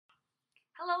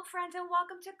Hello friends and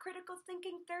welcome to Critical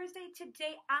Thinking Thursday.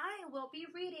 Today I will be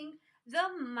reading The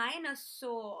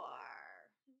Minosaur.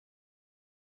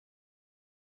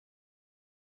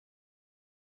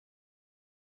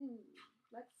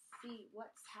 Let's see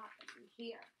what's happening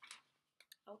here.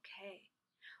 Okay.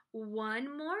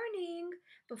 One morning,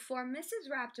 before Mrs.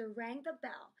 Raptor rang the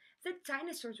bell, the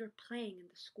dinosaurs were playing in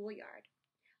the schoolyard.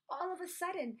 All of a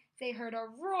sudden, they heard a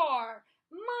roar.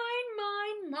 Mine,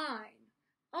 mine, mine.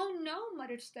 Oh no,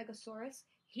 muttered Stegosaurus.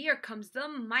 Here comes the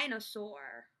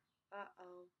Minosaur.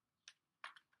 Uh-oh.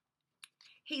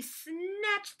 He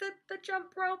snatched the jump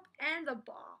rope and the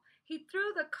ball. He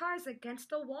threw the cars against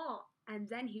the wall, and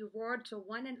then he roared to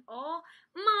one and all,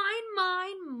 Mine,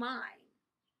 mine, mine.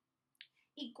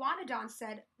 Iguanodon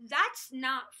said, That's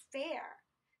not fair.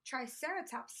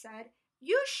 Triceratops said,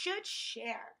 You should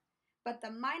share. But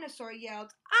the Minosaur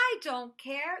yelled, I don't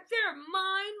care. They're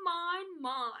mine, mine,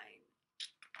 mine.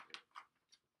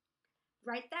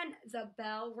 Right then, the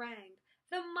bell rang.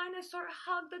 The Minosaur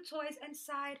hugged the toys and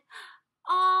sighed,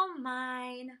 All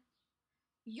mine.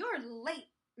 You're late,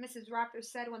 Mrs. Raptor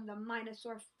said when the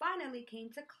Minosaur finally came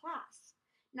to class.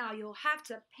 Now you'll have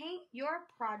to paint your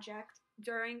project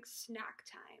during snack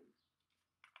time.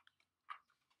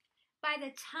 By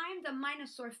the time the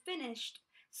Minosaur finished,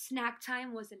 snack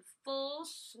time was in full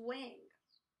swing.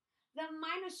 The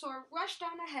Minosaur rushed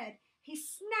on ahead. He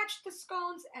snatched the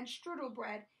scones and strudel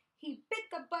bread. He bit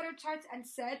the butter tarts and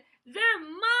said, They're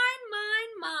mine,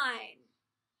 mine, mine.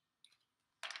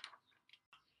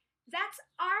 That's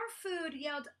our food,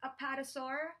 yelled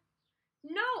Apatosaur.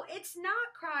 No, it's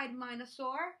not, cried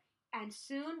Minosaur. And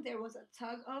soon there was a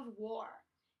tug of war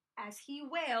as he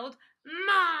wailed,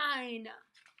 Mine!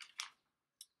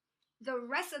 The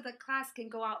rest of the class can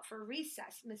go out for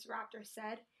recess, Miss Raptor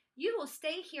said. You will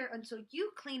stay here until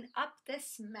you clean up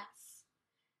this mess.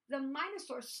 The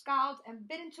Minosaur scowled and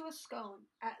bit into a scone.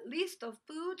 At least the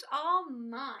food's all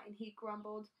mine, he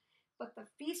grumbled. But the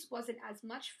feast wasn't as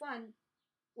much fun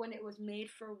when it was made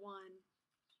for one.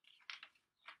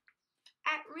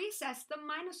 At recess, the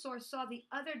Minosaur saw the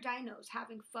other dinos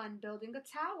having fun building a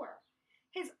tower.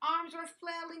 His arms were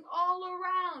flailing all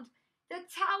around. The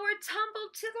tower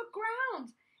tumbled to the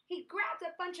ground. He grabbed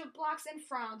a bunch of blocks and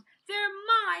frowned. They're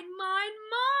mine,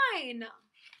 mine, mine!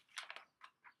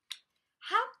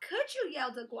 How could you,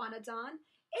 yelled Iguanodon.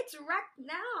 It's wrecked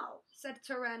now, said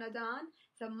Pteranodon.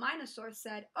 The Minosaur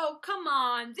said, Oh, come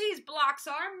on, these blocks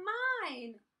are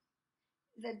mine.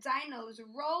 The dinos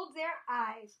rolled their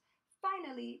eyes.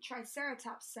 Finally,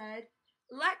 Triceratops said,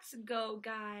 Let's go,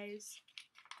 guys.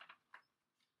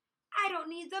 I don't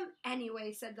need them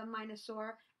anyway, said the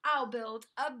Minosaur. I'll build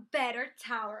a better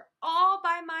tower all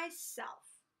by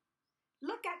myself.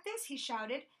 Look at this, he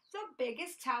shouted, the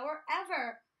biggest tower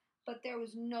ever. But there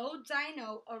was no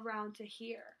dino around to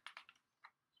hear.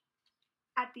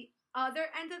 At the other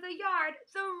end of the yard,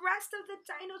 the rest of the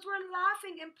dinos were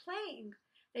laughing and playing.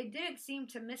 They didn't seem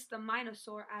to miss the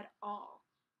Minosaur at all.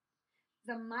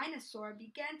 The Minosaur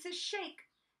began to shake.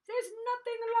 There's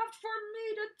nothing left for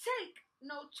me to take.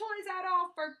 No toys at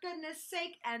all, for goodness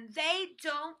sake, and they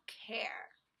don't care.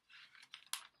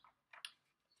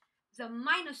 The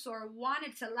Minosaur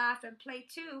wanted to laugh and play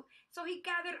too, so he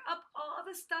gathered up all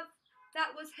the stuff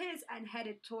that was his and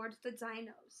headed towards the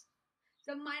dinos.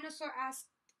 The Minosaur asked,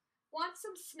 Want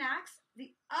some snacks?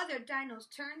 The other dinos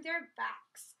turned their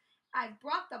backs. I've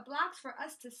brought the blocks for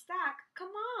us to stack.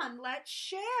 Come on, let's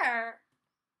share.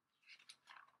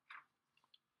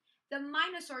 The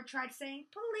Minosaur tried saying,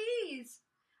 Please.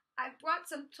 I've brought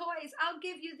some toys. I'll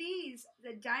give you these.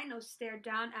 The dinos stared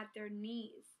down at their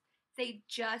knees. They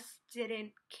just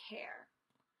didn't care.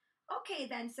 Okay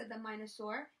then, said the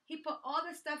Minosaur. He put all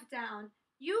the stuff down.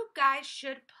 You guys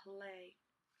should play.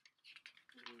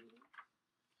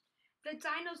 The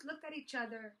dinos looked at each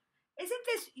other. Isn't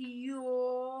this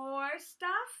your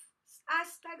stuff?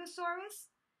 Asked Stegosaurus.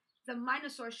 The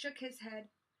Minosaur shook his head.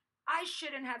 I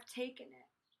shouldn't have taken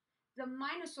it. The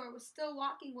Minosaur was still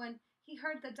walking when he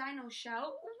heard the dinos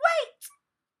shout, Wait!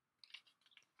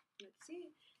 Let's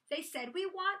see. They said, We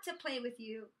want to play with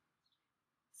you,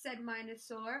 said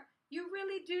Minosaur. You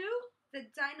really do? The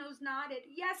dinos nodded.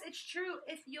 Yes, it's true.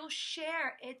 If you'll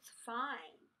share, it's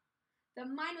fine. The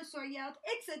Minosaur yelled,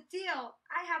 It's a deal.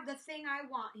 I have the thing I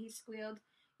want, he squealed.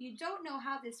 You don't know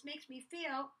how this makes me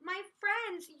feel. My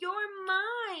friends, you're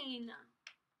mine.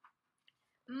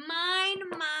 Mine,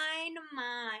 mine,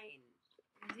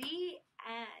 mine. The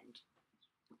end.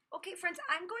 Okay, friends,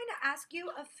 I'm going to ask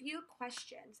you a few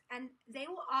questions, and they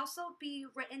will also be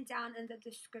written down in the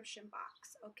description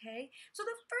box, okay? So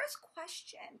the first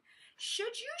question,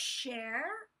 should you share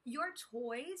your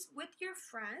toys with your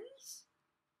friends?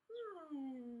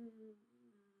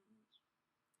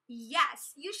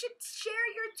 Yes, you should share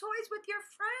your toys with your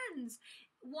friends.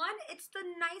 One, it's the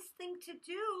nice thing to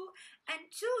do, and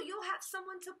two, you'll have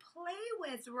someone to play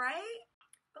with, right?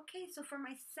 Okay, so for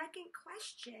my second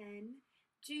question,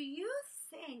 do you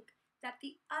think that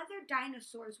the other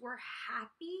dinosaurs were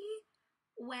happy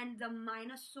when the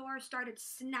Minosaur started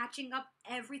snatching up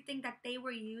everything that they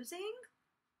were using?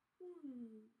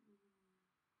 Hmm.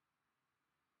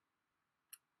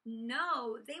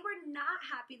 No, they were not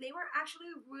happy. They were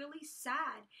actually really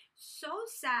sad. So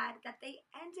sad that they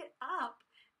ended up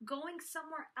going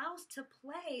somewhere else to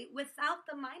play without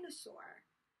the Minosaur,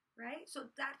 right? So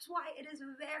that's why it is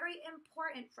very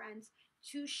important, friends,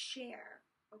 to share,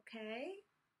 okay?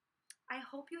 I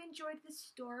hope you enjoyed this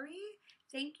story.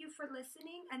 Thank you for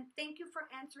listening and thank you for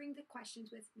answering the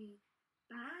questions with me.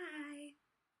 Bye.